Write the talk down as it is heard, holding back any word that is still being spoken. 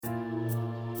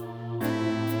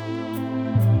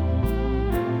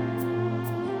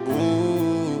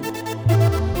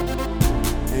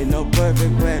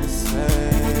perfect way to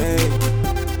say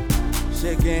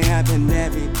shit can't happen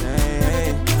every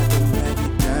day.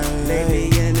 Lately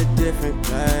in a different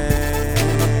place,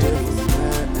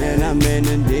 and I'm in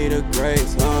the need of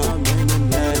grace.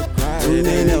 Too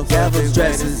many devils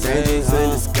dresses, angels in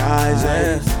disguise,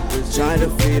 yeah. Trying to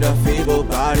feed our feeble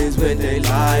bodies with their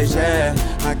lies, yeah.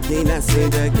 I cannot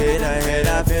seem to get ahead,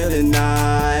 I feel the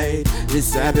night.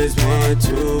 This happens 1,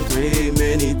 2, 3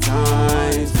 many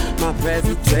times. My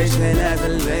presentation as a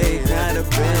late kind of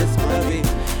prince movie.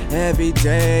 Every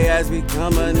day has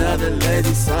become another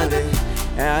lazy Sunday.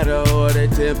 Out of order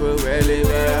temporarily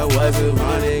where I wasn't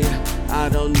running. I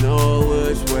don't know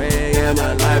which way and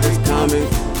my life is coming.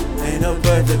 Ain't no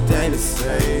perfect thing to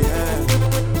say, yeah.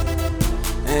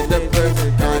 Ain't the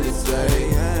perfect thing to say,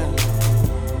 yeah.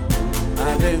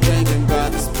 I've been thinking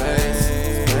about the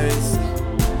space.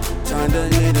 Trying to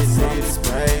need a some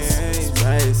space.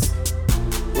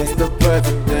 What's the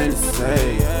perfect thing to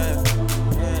say, yeah.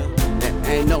 There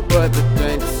ain't no perfect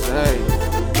thing to say.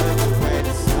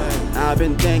 I've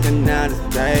been thinking out of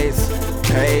days.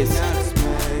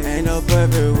 Ain't no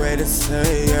perfect way to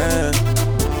say, yeah.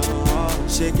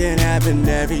 Shit can happen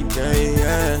every day,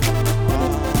 yeah.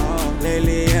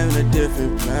 Lately I'm in a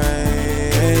different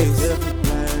place,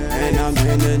 and I'm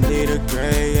in the need of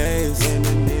grace.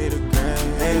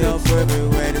 Ain't no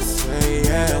perfect way to say,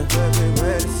 yeah.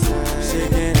 Shit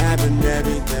can happen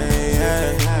every day,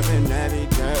 yeah.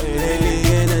 Lately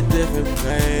in a different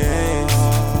place,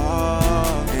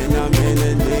 and I'm in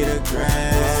the need of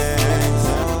grace.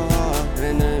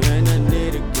 And I'm in the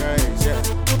need of grace, yeah.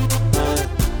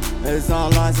 It's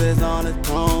all eyes is on the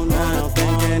throne now.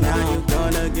 Thinking how you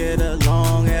gonna get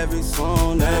along every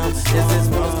song now. Is this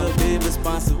supposed to be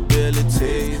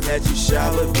responsibility that you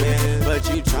shower with?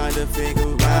 But you trying to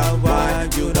figure out why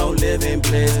you don't live in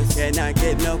bliss. Cannot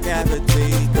get no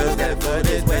cavity, cause that blood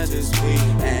is way too sweet.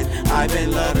 And I've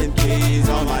been loving keys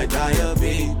on my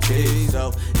diabetes.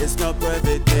 So it's no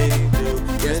perfect thing to do.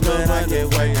 Yes, but I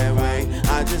can't wait that way.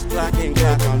 I just clock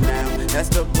on now. That's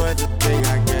the perfect thing,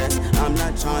 I guess. I'm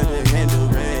not trying to handle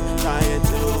it, trying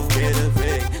to get a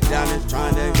Vic. Down is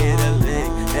trying to get a lick.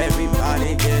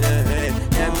 Everybody get ahead.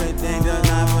 Everything done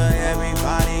not for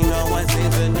everybody. No one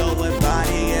seems to know what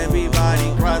body.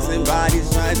 Everybody crossing bodies,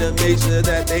 trying to make sure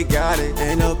that they got it.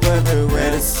 Ain't no perfect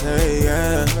way to say,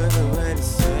 yeah.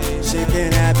 Shit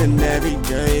can happen every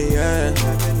day, yeah.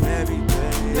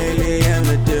 Lately I'm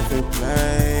in a different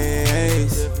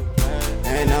place,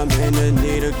 and I'm in the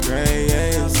need of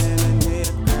grace.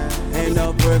 Ain't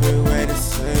no perfect way to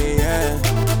say, yeah.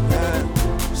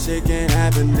 Shit can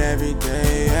happen every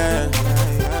day, yeah.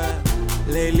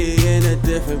 Lately in a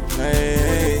different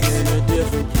place,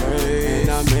 and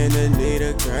I'm in the need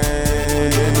of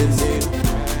grace.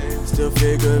 Still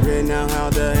figuring out how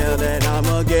the hell that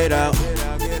I'ma get out.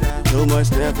 Too much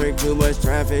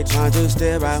traffic, trying to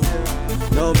stare out.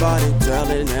 Nobody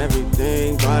telling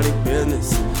everything, body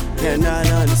business. Cannot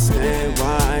understand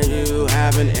why you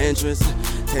have an interest.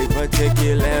 Take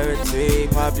particularity,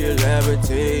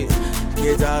 popularity.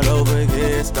 Kids all over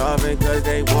here starving cause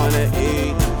they wanna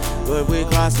eat. But we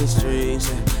crossing streets,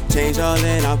 change all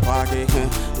in our pocket.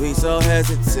 We so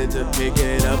hesitant to pick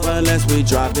it up unless we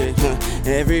drop it.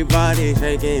 Everybody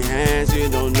shaking hands, you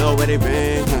don't know where they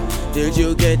been. Did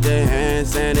you get the hand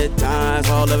sanitized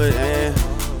all over there?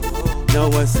 No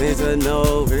one seems to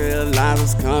know, realize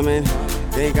what's coming.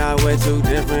 Think I went too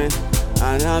different,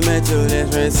 and I meant too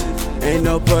different. Ain't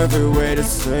no perfect way to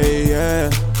say, yeah.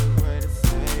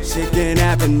 Shit can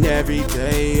happen every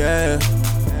day, yeah.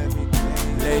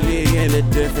 Lately in a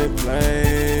different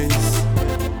place,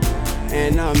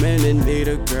 and I'm in the need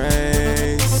of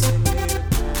grace.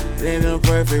 Ain't no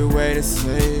perfect way to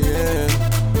say, yeah.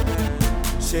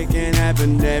 Shit can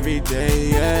happen every day,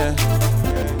 yeah.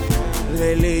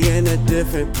 Lately in a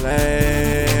different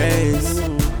place,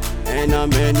 and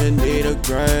I'm in the need of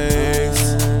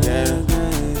grace, yeah.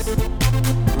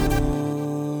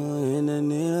 In the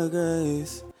need of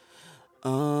grace.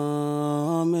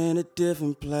 I'm in a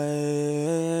different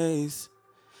place,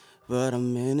 but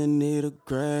I'm in the need of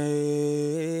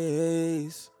grace.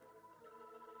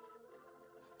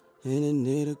 In the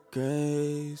need of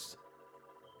grace.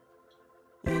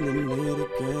 In the need of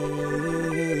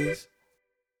grace.